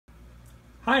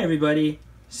Hi everybody!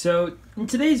 So in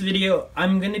today's video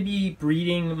I'm going to be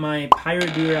breeding my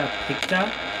Pyrodura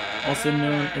picta, also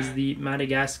known as the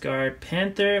Madagascar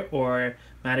Panther or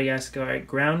Madagascar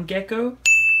ground gecko.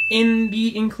 In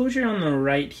the enclosure on the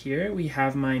right here we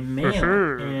have my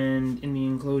male, and in the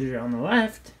enclosure on the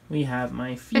left we have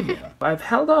my female. I've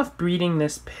held off breeding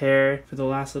this pair for the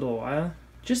last little while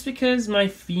just because my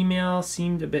female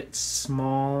seemed a bit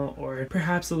small or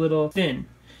perhaps a little thin.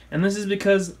 And this is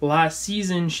because last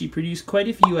season she produced quite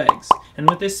a few eggs. And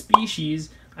with this species,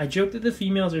 I joke that the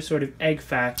females are sort of egg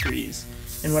factories.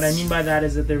 And what I mean by that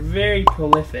is that they're very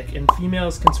prolific, and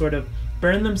females can sort of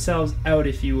burn themselves out,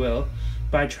 if you will,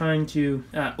 by trying to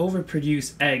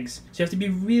overproduce eggs. So you have to be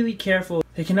really careful.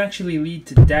 They can actually lead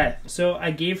to death. So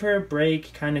I gave her a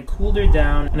break, kind of cooled her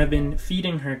down, and I've been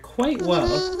feeding her quite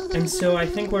well. And so I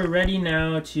think we're ready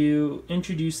now to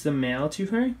introduce the male to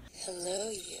her.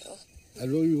 Hello, you.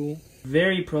 Hello, you.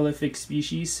 Very prolific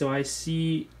species, so I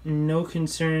see no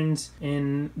concerns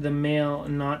in the male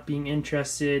not being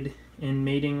interested in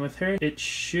mating with her. It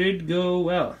should go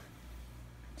well.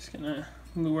 Just gonna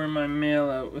lure my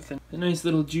male out with a nice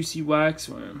little juicy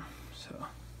waxworm. So,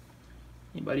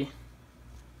 hey buddy,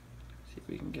 see if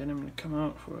we can get him to come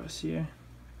out for us here.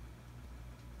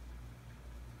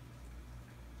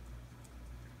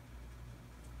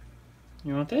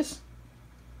 You want this?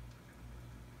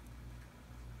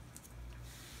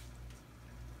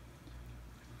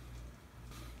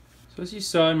 So as you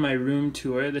saw in my room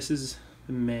tour, this is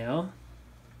the male.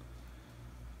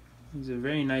 He's a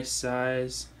very nice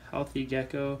size, healthy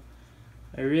gecko.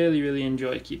 I really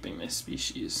enjoy keeping this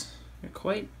species. They're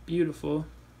quite beautiful,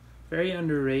 very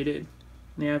underrated,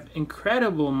 and they have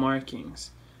incredible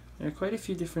markings. There are quite a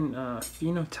few different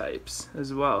phenotypes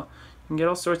as well. You can get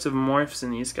all sorts of morphs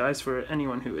in these guys for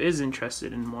anyone who is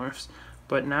interested in morphs,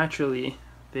 but naturally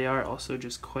they are also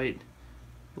just quite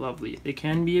lovely. They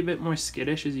can be a bit more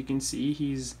skittish, as you can see.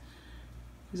 He's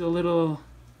a little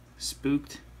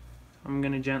spooked. I'm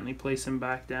gonna gently place him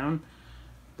back down,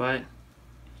 but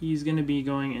he's gonna be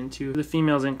going into the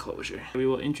female's enclosure. We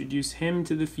will introduce him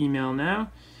to the female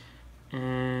now,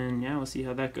 and yeah, we'll see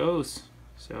how that goes.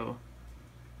 So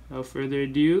without further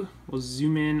ado, we'll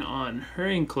zoom in on her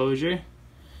enclosure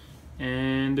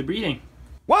and the breeding.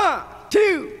 1,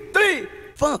 2, 3,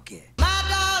 Funk it.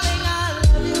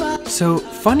 So,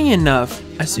 funny enough,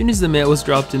 as soon as the male was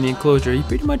dropped in the enclosure, he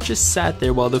pretty much just sat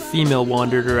there while the female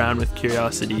wandered around with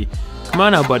curiosity. Come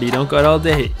on now buddy, don't go out all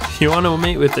day. If you want to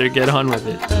mate with her, get on with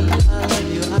it.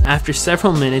 After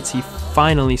several minutes, he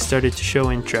finally started to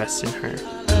show interest in her.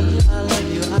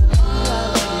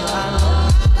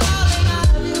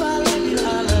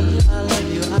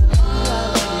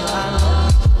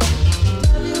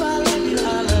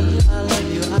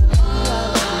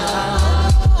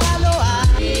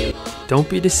 Don't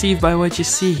be deceived by what you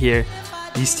see here.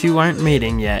 These two aren't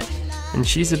mating yet, and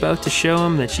she's about to show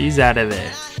him that she's out of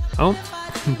there. Oh,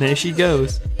 there she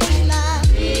goes.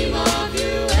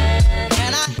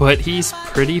 But he's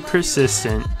pretty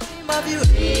persistent.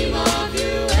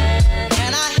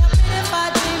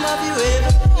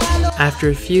 After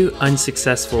a few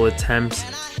unsuccessful attempts,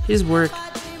 his work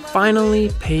finally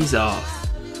pays off.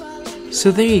 So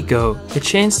there you go, a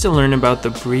chance to learn about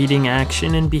the breeding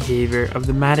action and behavior of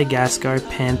the Madagascar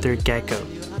Panther Gecko.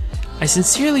 I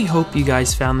sincerely hope you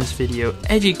guys found this video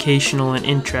educational and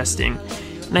interesting,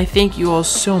 and I thank you all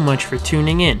so much for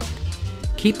tuning in.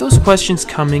 Keep those questions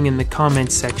coming in the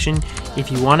comments section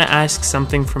if you want to ask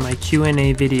something for my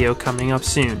Q&A video coming up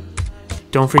soon.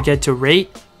 Don't forget to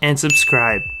rate and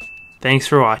subscribe. Thanks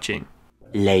for watching.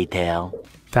 Later.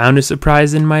 Found a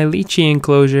surprise in my Leachy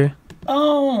enclosure.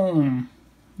 Oh,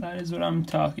 that is what I'm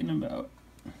talking about.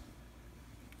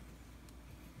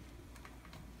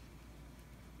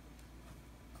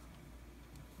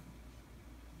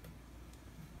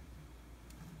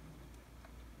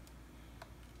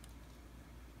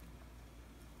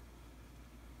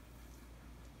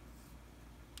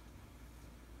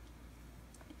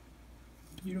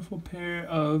 Beautiful pair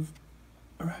of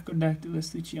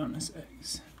Reptiliatus Leachianus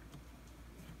eggs.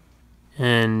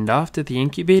 And off to the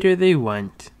incubator they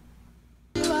went.